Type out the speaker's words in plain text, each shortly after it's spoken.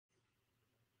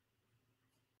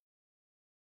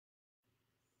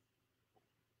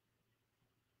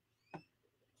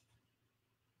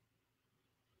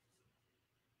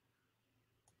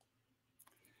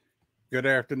Good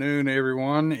afternoon,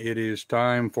 everyone. It is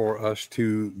time for us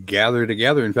to gather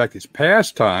together. In fact, it's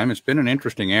past time. It's been an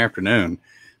interesting afternoon.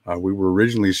 We were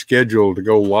originally scheduled to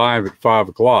go live at 5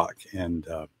 o'clock, and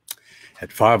at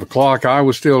 5 o'clock, I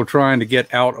was still trying to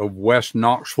get out of West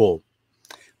Knoxville.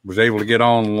 Was able to get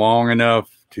on long enough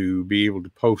to be able to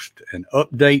post an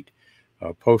update,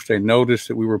 post a notice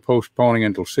that we were postponing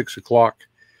until 6 o'clock.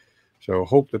 So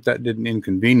hope that didn't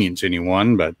inconvenience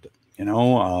anyone, but,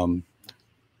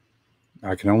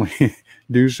 I can only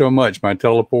do so much. My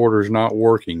teleporter is not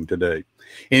working today.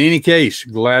 In any case,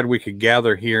 glad we could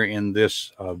gather here in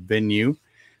this venue.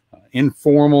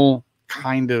 Informal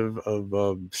kind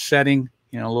of setting,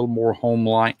 a little more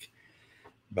home-like.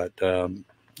 But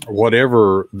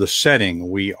whatever the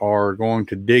setting, we are going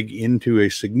to dig into a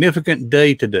significant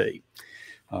day today.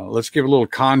 Let's give a little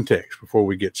context before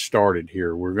we get started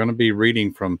here. We're going to be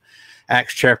reading from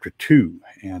Acts chapter 2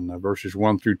 and verses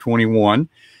 1 through 21.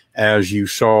 As you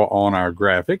saw on our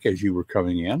graphic as you were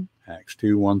coming in, Acts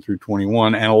 2, 1 through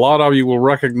 21. And a lot of you will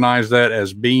recognize that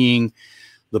as being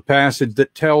the passage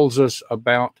that tells us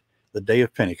about the day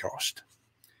of Pentecost.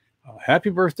 Happy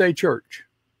birthday, church.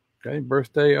 Okay,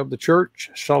 birthday of the church,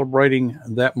 celebrating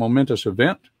that momentous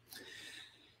event.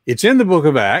 It's in the book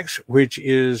of Acts, which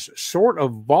is sort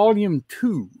of volume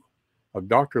 2 of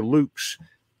Dr. Luke's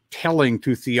telling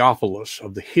to Theophilus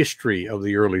of the history of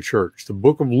the early church. The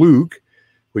book of Luke,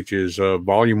 which is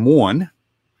volume 1,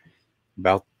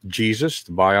 about Jesus,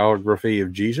 the biography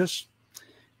of Jesus.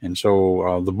 And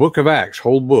so the book of Acts,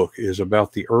 whole book, is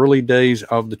about the early days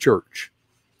of the church.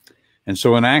 And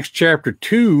so in Acts chapter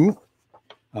 2,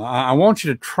 I want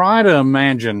you to try to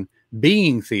imagine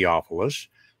being Theophilus,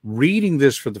 reading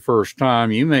this for the first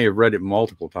time. You may have read it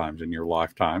multiple times in your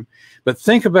lifetime, but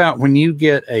think about when you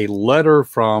get a letter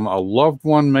from a loved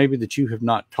one, maybe that you have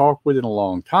not talked with in a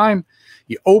long time.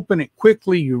 You open it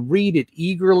quickly, you read it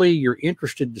eagerly, you're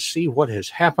interested to see what has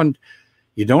happened.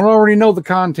 You don't already know the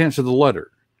contents of the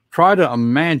letter. Try to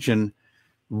imagine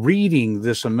reading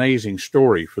this amazing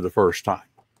story for the first time.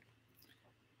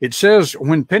 It says,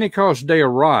 when Pentecost day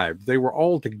arrived, they were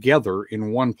all together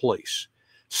in one place.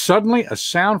 Suddenly, a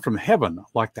sound from heaven,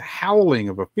 like the howling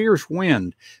of a fierce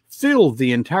wind, filled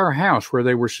the entire house where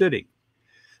they were sitting.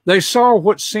 They saw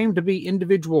what seemed to be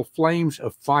individual flames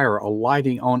of fire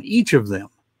alighting on each of them.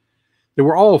 They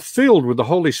were all filled with the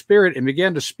Holy Spirit and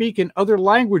began to speak in other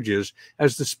languages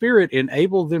as the Spirit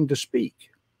enabled them to speak.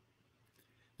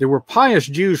 There were pious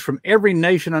Jews from every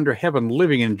nation under heaven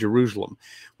living in Jerusalem.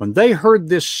 When they heard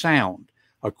this sound,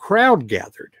 a crowd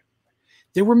gathered.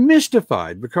 They were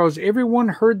mystified because everyone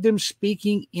heard them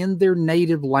speaking in their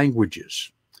native languages.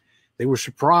 They were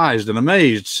surprised and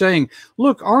amazed, saying,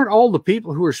 "Look, aren't all the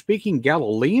people who are speaking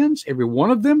Galileans, every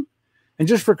one of them?" And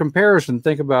just for comparison,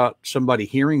 think about somebody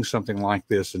hearing something like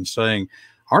this and saying,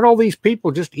 "Aren't all these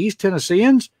people just East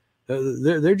Tennesseans?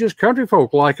 They're just country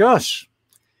folk like us."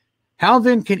 How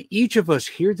then can each of us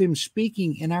hear them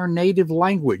speaking in our native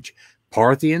language?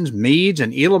 Parthians, Medes,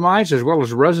 and Elamites, as well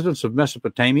as residents of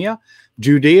Mesopotamia,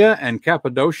 Judea and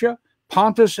Cappadocia,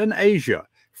 Pontus and Asia,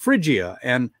 Phrygia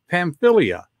and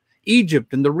Pamphylia,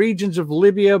 Egypt and the regions of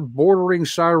Libya bordering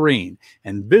Cyrene,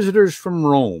 and visitors from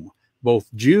Rome,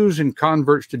 both Jews and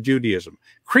converts to Judaism,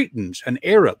 Cretans and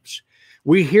Arabs.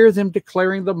 We hear them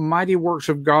declaring the mighty works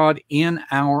of God in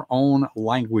our own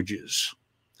languages.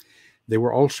 They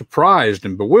were all surprised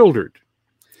and bewildered.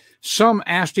 Some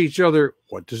asked each other,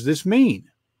 "What does this mean?"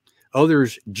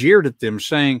 Others jeered at them,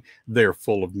 saying, "They're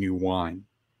full of new wine."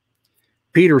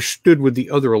 Peter stood with the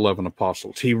other 11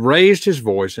 apostles. He raised his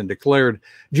voice and declared,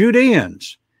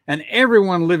 "Judeans and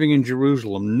everyone living in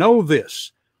Jerusalem, know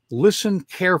this. Listen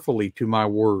carefully to my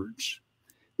words.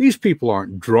 These people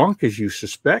aren't drunk as you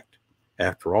suspect.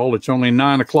 After all, it's only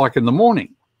 9 o'clock in the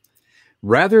morning.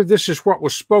 Rather, this is what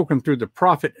was spoken through the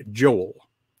prophet Joel.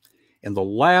 In the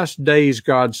last days,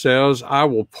 God says, I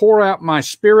will pour out my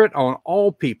spirit on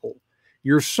all people.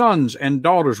 Your sons and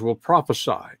daughters will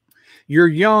prophesy. Your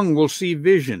young will see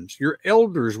visions. Your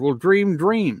elders will dream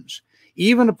dreams.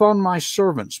 Even upon my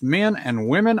servants, men and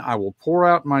women, I will pour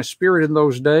out my spirit in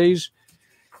those days,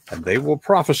 and they will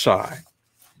prophesy.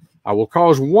 I will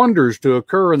cause wonders to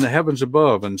occur in the heavens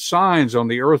above and signs on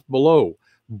the earth below,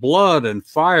 blood and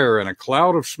fire and a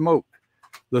cloud of smoke.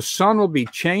 The sun will be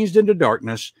changed into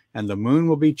darkness, and the moon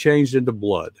will be changed into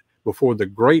blood before the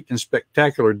great and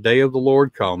spectacular day of the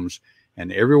Lord comes,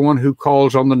 and everyone who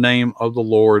calls on the name of the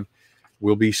Lord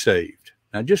will be saved."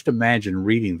 Now just imagine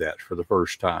reading that for the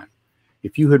first time.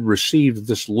 If you had received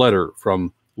this letter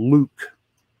from Luke,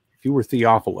 if you were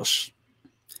Theophilus.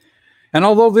 And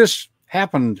although this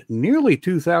happened nearly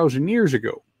 2,000 years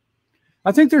ago,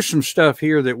 I think there's some stuff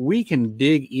here that we can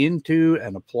dig into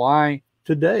and apply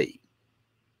today.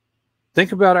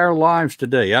 Think about our lives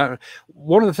today.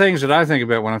 One of the things that I think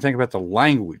about when I think about the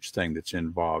language thing that's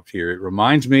involved here, it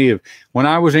reminds me of when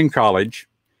I was in college,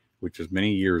 which is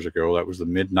many years ago. That was the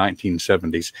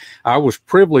mid-1970s. I was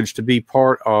privileged to be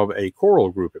part of a choral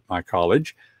group at my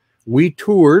college. We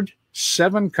toured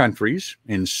 7 countries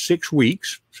in 6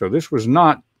 weeks. So this was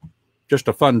not just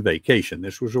a fun vacation.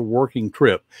 This was a working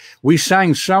trip. We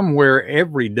sang somewhere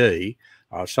every day.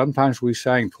 Sometimes we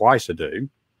sang twice a day.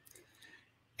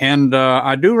 And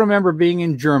I do remember being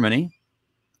in Germany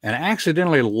and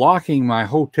accidentally locking my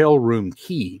hotel room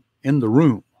key in the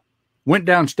room. Went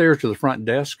downstairs to the front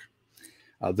desk.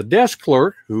 The desk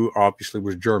clerk, who obviously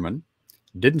was German,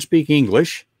 didn't speak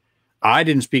English. I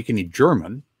didn't speak any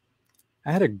German.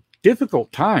 I had a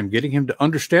difficult time getting him to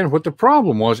understand what the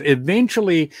problem was.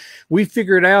 Eventually, we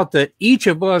figured out that each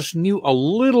of us knew a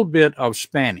little bit of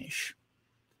Spanish.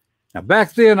 Now,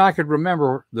 back then, I could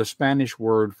remember the Spanish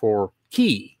word for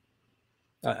key.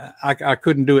 I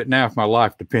couldn't do it now if my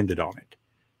life depended on it.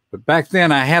 But back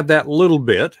then, I had that little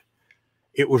bit.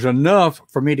 It was enough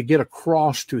for me to get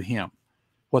across to him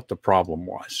what the problem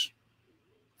was.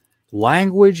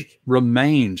 Language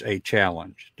remains a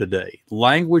challenge today.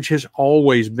 Language has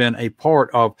always been a part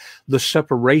of the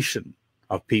separation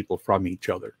of people from each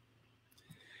other.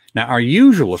 Now, our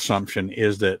usual assumption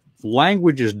is that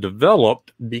language is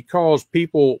developed because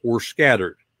people were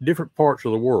scattered, different parts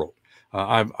of the world.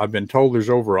 I've been told there's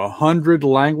over 100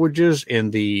 languages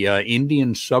in the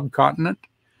Indian subcontinent.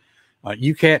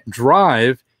 You can't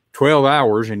drive 12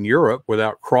 hours in Europe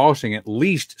without crossing at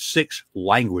least 6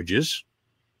 languages,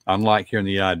 unlike here in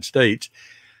the United States.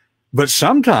 But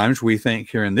sometimes we think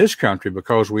here in this country,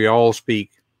 because we all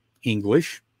speak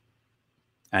English,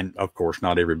 and of course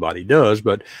not everybody does,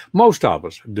 but most of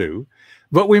us do,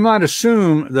 but we might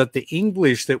assume that the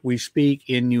English that we speak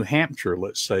in New Hampshire,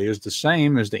 let's say, is the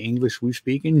same as the English we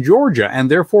speak in Georgia,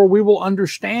 and therefore we will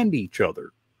understand each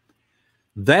other.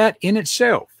 That in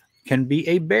itself can be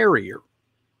a barrier.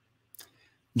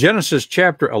 Genesis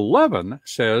chapter 11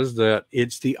 says that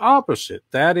it's the opposite.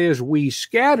 That is, we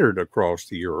scattered across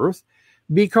the earth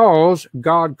because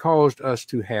God caused us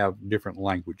to have different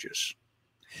languages.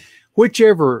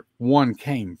 Whichever one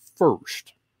came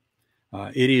first,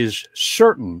 it is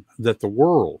certain that the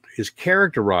world is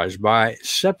characterized by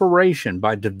separation,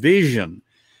 by division,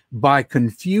 by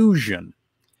confusion.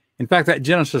 In fact, that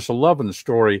Genesis 11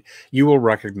 story you will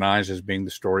recognize as being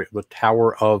the story of the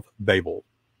Tower of Babel.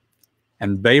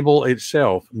 And Babel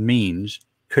itself means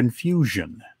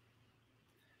confusion.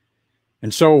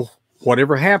 And so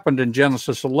whatever happened in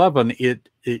Genesis 11, it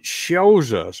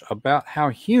shows us about how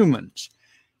humans,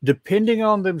 depending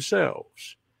on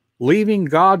themselves, leaving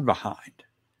God behind,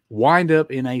 wind up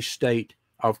in a state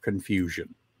of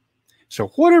confusion. So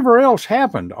whatever else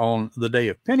happened on the day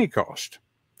of Pentecost,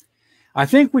 I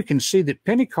think we can see that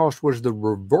Pentecost was the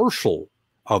reversal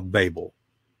of Babel.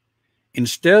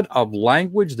 Instead of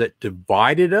language that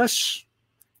divided us,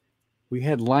 we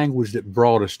had language that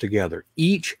brought us together.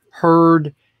 Each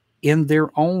heard in their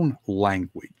own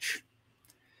language.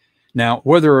 Now,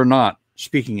 whether or not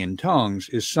speaking in tongues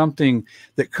is something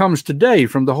that comes today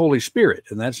from the Holy Spirit,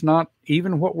 and that's not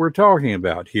even what we're talking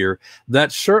about here.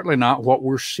 That's certainly not what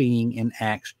we're seeing in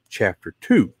Acts chapter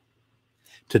 2.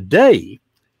 Today,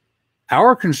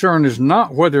 our concern is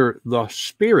not whether the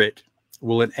Spirit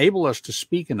will enable us to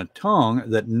speak in a tongue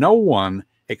that no one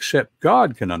except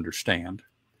God can understand.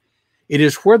 It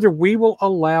is whether we will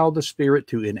allow the Spirit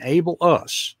to enable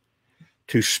us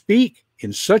to speak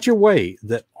in such a way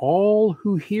that all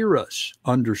who hear us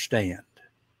understand.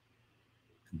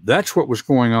 That's what was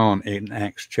going on in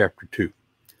Acts chapter 2.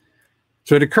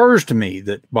 So it occurs to me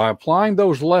that by applying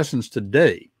those lessons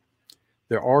today,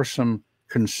 there are some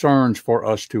concerns for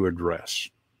us to address.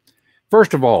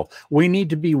 First of all, we need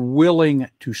to be willing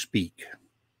to speak.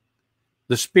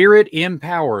 The Spirit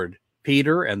empowered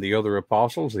Peter and the other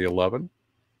apostles, the 11,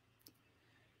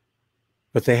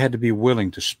 but they had to be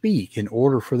willing to speak in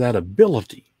order for that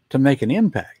ability to make an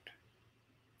impact.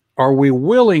 Are we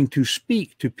willing to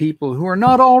speak to people who are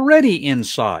not already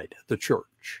inside the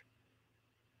church?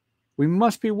 We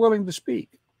must be willing to speak.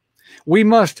 We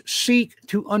must seek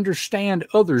to understand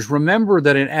others. Remember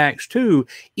that in Acts 2,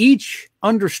 each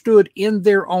understood in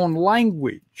their own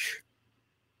language.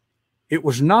 It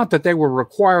was not that they were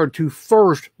required to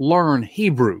first learn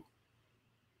Hebrew.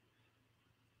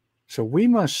 So we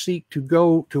must seek to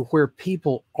go to where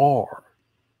people are,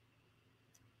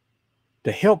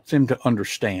 to help them to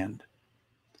understand.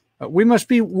 We must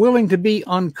be willing to be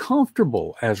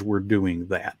uncomfortable as we're doing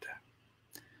that.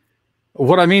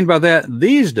 What I mean by that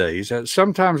these days,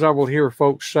 sometimes I will hear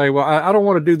folks say, well, I don't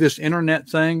want to do this internet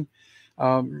thing.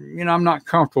 I'm not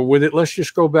comfortable with it. Let's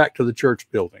just go back to the church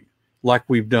building like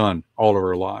we've done all of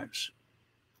our lives.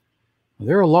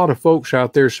 There are a lot of folks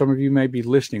out there, some of you may be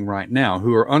listening right now,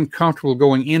 who are uncomfortable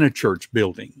going in a church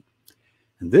building.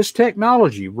 And this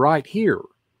technology right here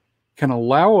can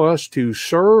allow us to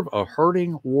serve a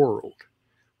hurting world.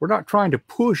 We're not trying to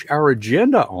push our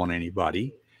agenda on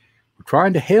anybody. We're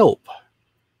trying to help.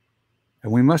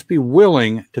 And we must be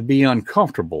willing to be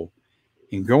uncomfortable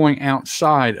in going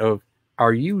outside of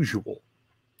our usual.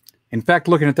 In fact,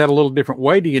 looking at that a little different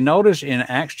way, do you notice in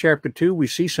Acts chapter 2, we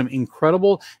see some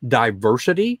incredible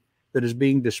diversity that is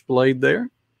being displayed there?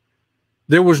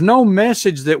 There was no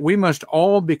message that we must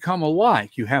all become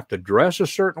alike. You have to dress a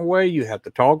certain way. You have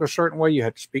to talk a certain way. You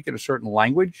have to speak in a certain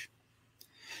language.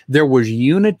 There was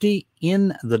unity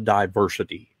in the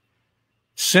diversity.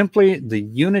 Simply the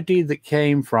unity that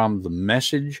came from the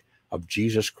message of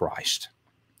Jesus Christ.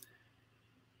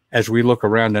 As we look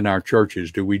around in our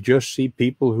churches, do we just see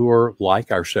people who are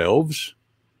like ourselves?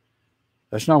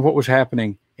 That's not what was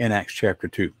happening in Acts chapter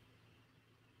 2.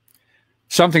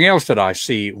 Something else that I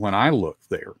see when I look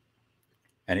there,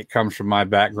 and it comes from my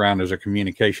background as a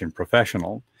communication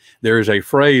professional, there is a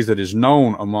phrase that is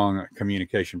known among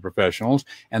communication professionals,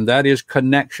 and that is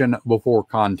connection before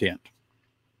content.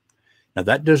 Now,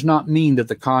 that does not mean that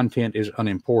the content is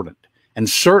unimportant. And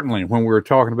certainly when we're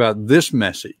talking about this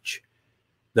message,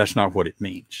 that's not what it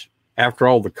means. After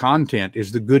all, the content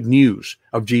is the good news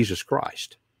of Jesus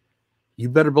Christ. You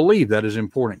better believe that is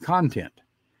important content.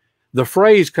 The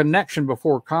phrase connection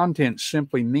before content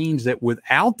simply means that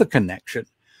without the connection,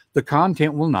 the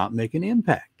content will not make an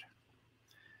impact.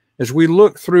 As we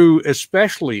look through,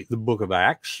 especially the book of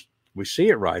Acts, we see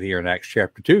it right here in Acts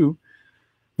chapter 2,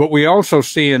 but we also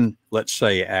see in, let's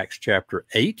say, Acts chapter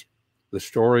 8, the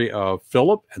story of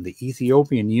Philip and the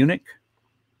Ethiopian eunuch.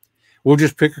 We'll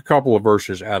just pick a couple of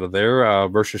verses out of there,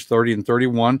 verses 30 and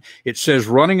 31. It says,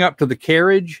 running up to the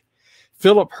carriage,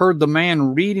 Philip heard the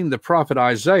man reading the prophet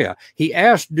Isaiah. He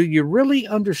asked, do you really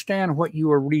understand what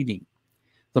you are reading?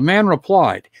 The man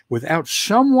replied, without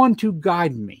someone to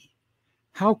guide me,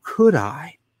 how could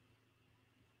I?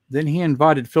 Then he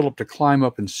invited Philip to climb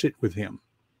up and sit with him.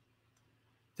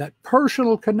 That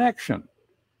personal connection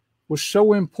was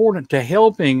so important to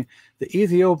helping the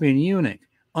Ethiopian eunuch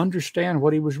understand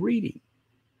what he was reading.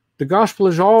 The gospel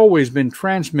has always been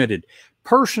transmitted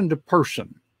person to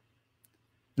person.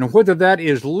 And whether that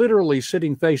is literally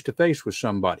sitting face to face with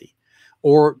somebody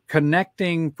or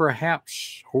connecting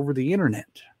perhaps over the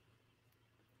internet,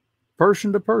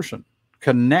 person to person,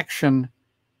 connection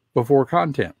before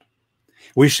content.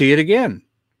 We see it again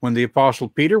when the Apostle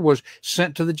Peter was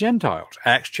sent to the Gentiles.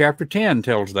 Acts chapter 10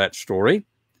 tells that story.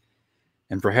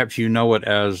 And perhaps you know it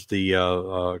as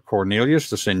the Cornelius,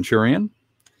 the centurion.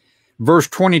 Verse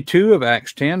 22 of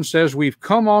Acts 10 says, we've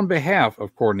come on behalf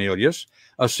of Cornelius,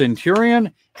 a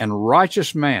centurion and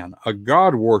righteous man, a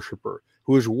God worshiper,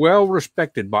 who is well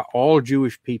respected by all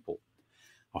Jewish people.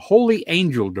 A holy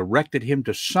angel directed him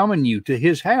to summon you to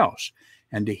his house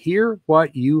and to hear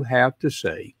what you have to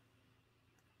say.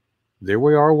 There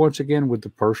we are once again with the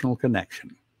personal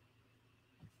connection.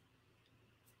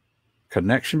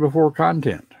 Connection before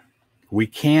content. We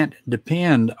can't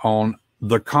depend on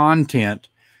the content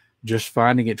just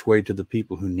finding its way to the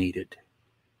people who need it.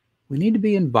 We need to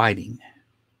be inviting.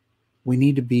 We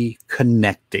need to be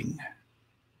connecting.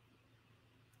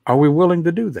 Are we willing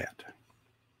to do that?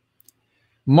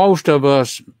 Most of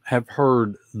us have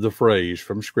heard the phrase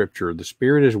from Scripture, the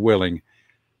spirit is willing,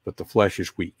 but the flesh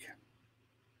is weak.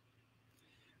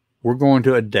 We're going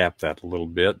to adapt that a little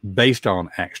bit based on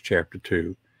Acts chapter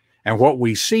 2. And what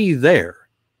we see there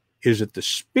is that the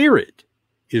spirit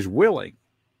is willing.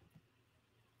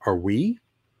 Are we?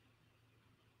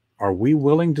 Are we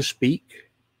willing to speak?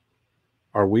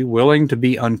 Are we willing to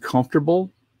be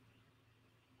uncomfortable?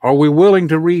 Are we willing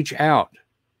to reach out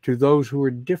to those who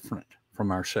are different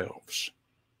from ourselves?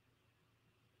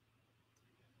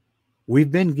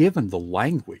 We've been given the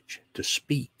language to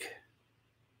speak.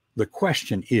 The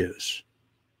question is,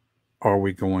 are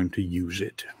we going to use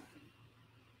it?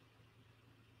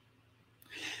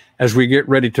 As we get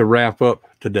ready to wrap up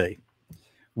today,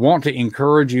 want to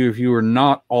encourage you, if you are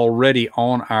not already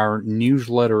on our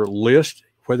newsletter list,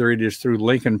 whether it is through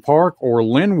Lincoln Park or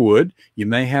Linwood, you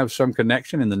may have some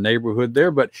connection in the neighborhood there,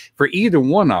 but for either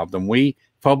one of them, we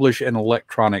publish an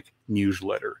electronic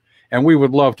newsletter. And we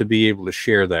would love to be able to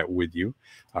share that with you.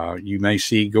 You may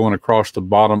see going across the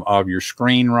bottom of your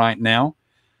screen right now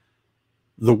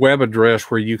the web address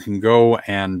where you can go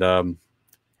and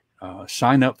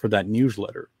sign up for that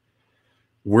newsletter.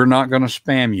 We're not going to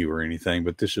spam you or anything,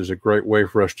 but this is a great way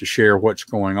for us to share what's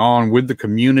going on with the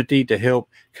community to help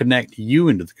connect you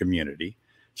into the community.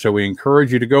 So we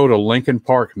encourage you to go to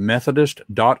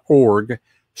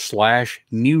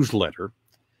lincolnparkmethodist.org/newsletter,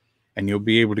 and you'll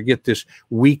be able to get this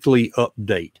weekly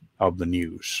update of the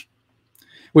news.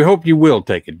 We hope you will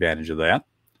take advantage of that.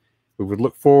 We would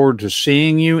look forward to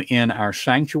seeing you in our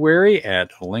sanctuary at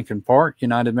Lincoln Park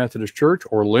United Methodist Church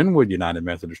or Linwood United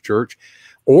Methodist Church,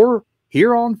 or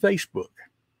here on Facebook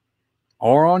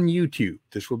or on YouTube.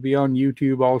 This will be on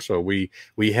YouTube also. We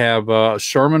have a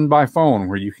sermon by phone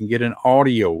where you can get an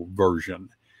audio version.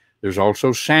 There's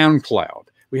also SoundCloud.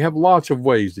 We have lots of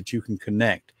ways that you can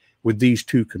connect with these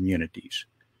two communities.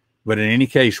 But in any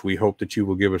case, we hope that you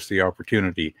will give us the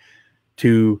opportunity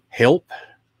to help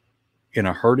in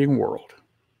a hurting world.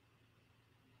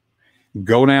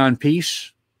 Go now in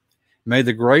peace. May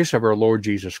the grace of our Lord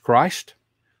Jesus Christ,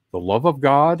 the love of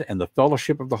God, and the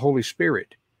fellowship of the Holy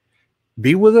Spirit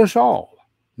be with us all,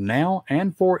 now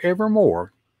and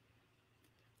forevermore.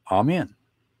 Amen.